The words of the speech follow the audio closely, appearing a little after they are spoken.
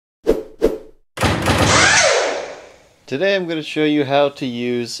Today I'm going to show you how to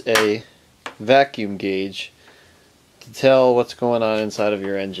use a vacuum gauge to tell what's going on inside of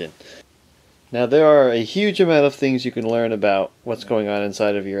your engine. Now there are a huge amount of things you can learn about what's going on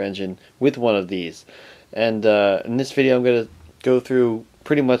inside of your engine with one of these. And in this video I'm going to go through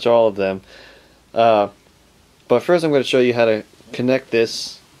pretty much all of them. But first I'm going to show you how to connect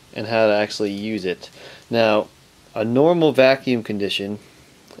this and how to actually use it. Now a normal vacuum condition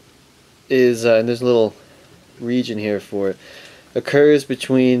is, and there's a little region here for it, occurs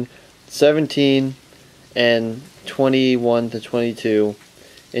between 17 and 21 to 22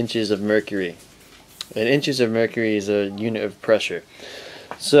 inches of mercury. And inches of mercury is a unit of pressure.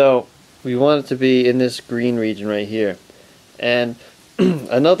 So we want it to be in this green region right here. And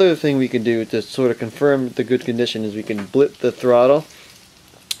another thing we can do to sort of confirm the good condition is we can blip the throttle.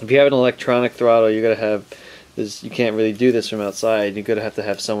 If you have an electronic throttle, you're gonna have this. You can't really do this from outside. You're gonna have to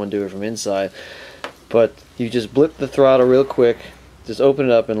have someone do it from inside. But you just blip the throttle real quick, just open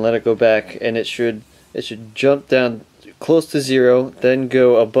it up and let it go back, and it should jump down close to 0, then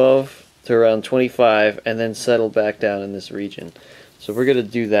go above to around 25, and then settle back down in this region. So we're going to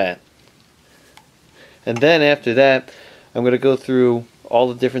do that. And then after that, I'm going to go through all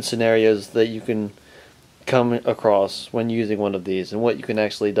the different scenarios that you can come across when using one of these and what you can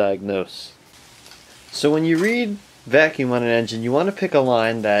actually diagnose. So when you read vacuum on an engine, you want to pick a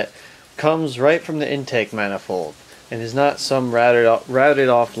line that comes right from the intake manifold and is not some routed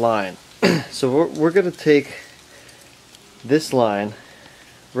off line. So we're going to take this line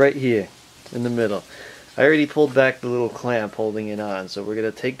right here in the middle. I already pulled back the little clamp holding it on, so we're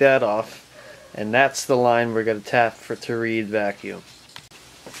going to take that off, and that's the line we're going to tap to read vacuum.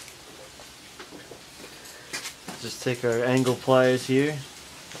 Just take our angle pliers here,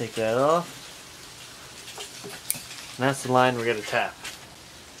 take that off, and that's the line we're going to tap.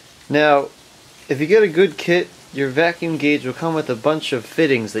 Now, if you get a good kit, your vacuum gauge will come with a bunch of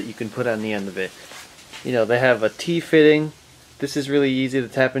fittings that you can put on the end of it. You know, they have a T fitting. This is really easy to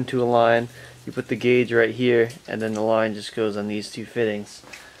tap into a line. You put the gauge right here, and then the line just goes on these two fittings.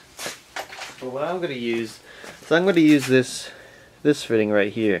 But what I'm going to use, I'm going to use this fitting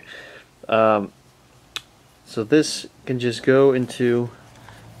right here. So this can just go into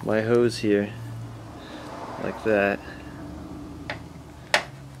my hose here, like that.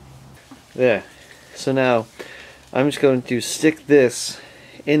 There. So now I'm just going to stick this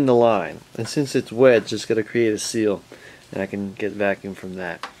in the line, and since it's wedged, it's going to create a seal, and I can get vacuum from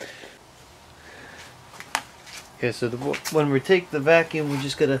that. Okay, so when we take the vacuum, we're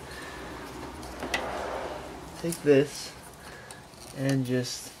just going to take this and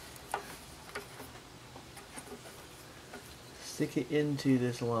just stick it into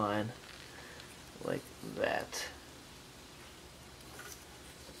this line like that.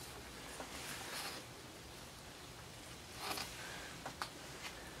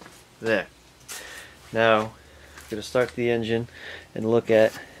 There. Now, I'm going to start the engine and look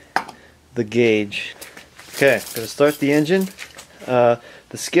at the gauge. Okay, I'm going to start the engine. The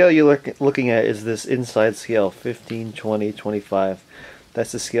scale you're looking at is this inside scale, 15, 20, 25.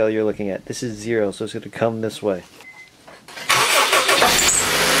 That's the scale you're looking at. This is 0, so it's going to come this way.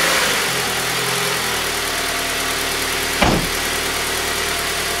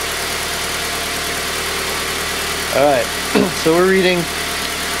 Alright, so we're reading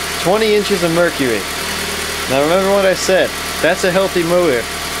 20 inches of mercury. Now remember what I said, that's a healthy motor,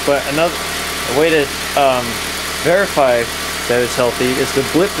 but a way to verify that it's healthy is to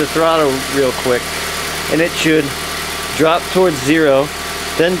blip the throttle real quick, and it should drop towards 0,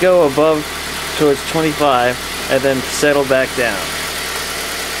 then go above towards 25, and then settle back down.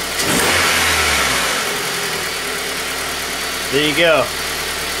 There you go.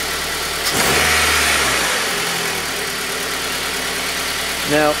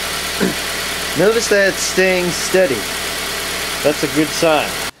 Now, notice that it's staying steady. That's a good sign.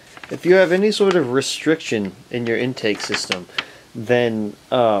 If you have any sort of restriction in your intake system, then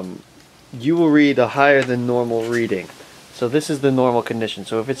you will read a higher than normal reading. So this is the normal condition.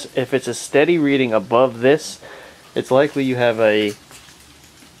 So if it's a steady reading above this, it's likely you have a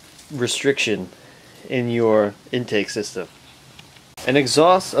restriction in your intake system. An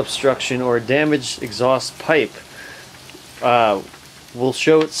exhaust obstruction or a damaged exhaust pipe will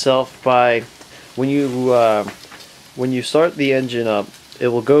show itself by when you start the engine up. It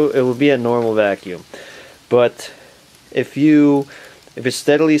will be at normal vacuum, but if it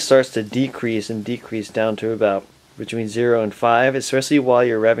steadily starts to decrease down to about between 0 and 5, especially while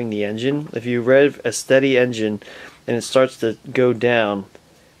you're revving the engine, if you rev a steady engine and it starts to go down,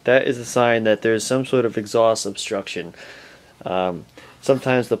 that is a sign that there's some sort of exhaust obstruction.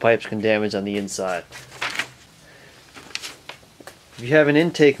 Sometimes the pipes can damage on the inside. If you have an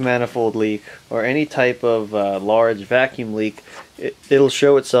intake manifold leak or any type of large vacuum leak, it'll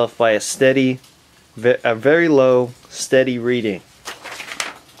show itself by a very low, steady reading.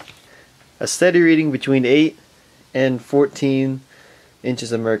 A steady reading between 8 and 14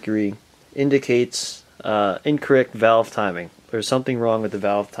 inches of mercury indicates incorrect valve timing. There's something wrong with the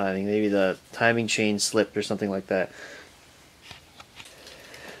valve timing. Maybe the timing chain slipped or something like that.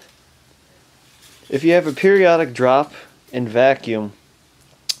 If you have a periodic drop in vacuum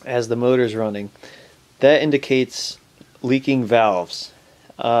as the motor's running, that indicates leaking valves.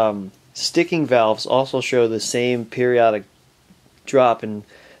 Sticking valves also show the same periodic drop in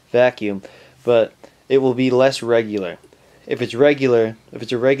vacuum, but it will be less regular. If it's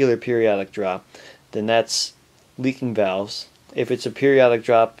a regular periodic drop, then that's leaking valves. If it's a periodic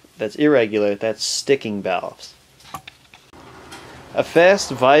drop that's irregular, that's sticking valves. A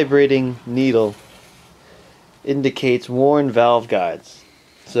fast vibrating needle indicates worn valve guides.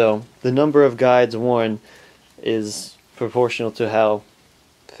 So the number of guides worn is proportional to how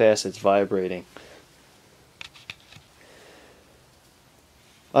fast it's vibrating.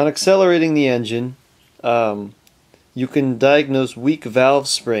 On accelerating the engine, you can diagnose weak valve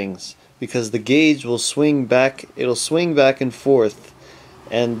springs because the gauge will swing back. It'll swing back and forth,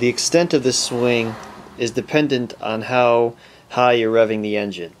 and the extent of this swing is dependent on how high you're revving the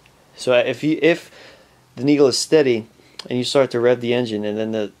engine. So if the needle is steady and you start to rev the engine and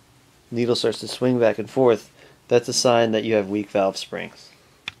then the needle starts to swing back and forth, that's a sign that you have weak valve springs.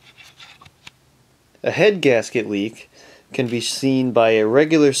 A head gasket leak can be seen by a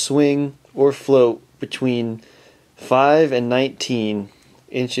regular swing or float between 5 and 19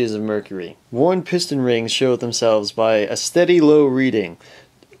 inches of mercury. Worn piston rings show themselves by a steady low reading.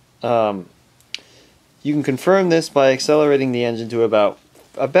 You can confirm this by accelerating the engine to about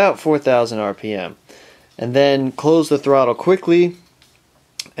 4,000 RPM, and then close the throttle quickly,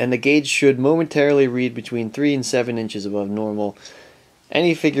 and the gauge should momentarily read between 3 and 7 inches above normal.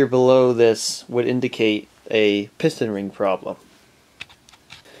 Any figure below this would indicate a piston ring problem.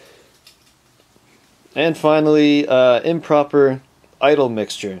 And finally, improper idle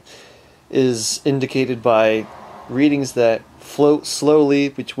mixture is indicated by readings that float slowly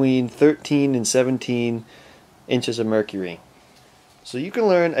between 13 and 17 inches of mercury. So you can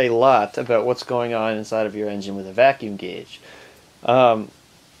learn a lot about what's going on inside of your engine with a vacuum gauge.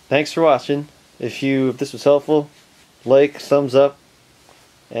 Thanks for watching. If this was helpful, like, thumbs up,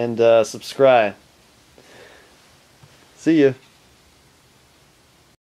 and subscribe. See ya.